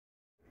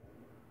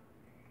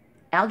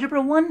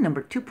Algebra 1,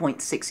 number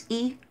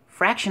 2.6e,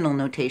 fractional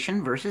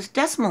notation versus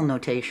decimal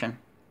notation.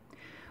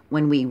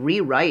 When we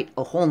rewrite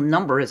a whole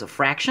number as a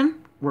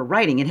fraction, we're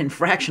writing it in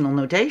fractional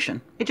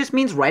notation. It just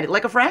means write it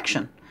like a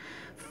fraction.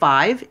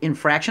 5 in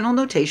fractional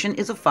notation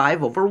is a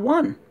 5 over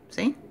 1.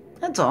 See?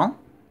 That's all.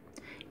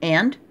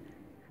 And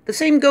the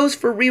same goes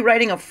for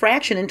rewriting a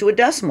fraction into a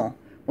decimal.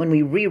 When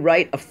we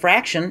rewrite a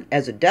fraction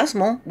as a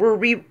decimal,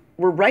 we're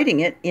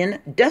writing it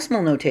in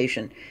decimal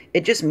notation.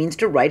 It just means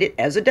to write it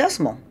as a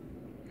decimal.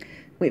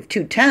 We have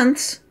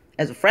 2/10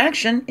 as a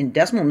fraction. In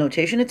decimal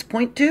notation, it's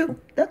 0.2.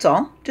 That's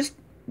all. Just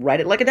write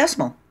it like a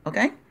decimal,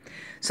 okay?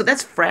 So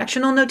that's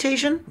fractional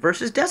notation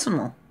versus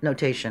decimal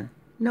notation.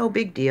 No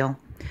big deal.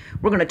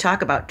 We're going to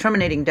talk about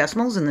terminating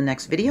decimals in the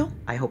next video.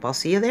 I hope I'll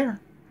see you there.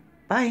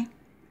 Bye.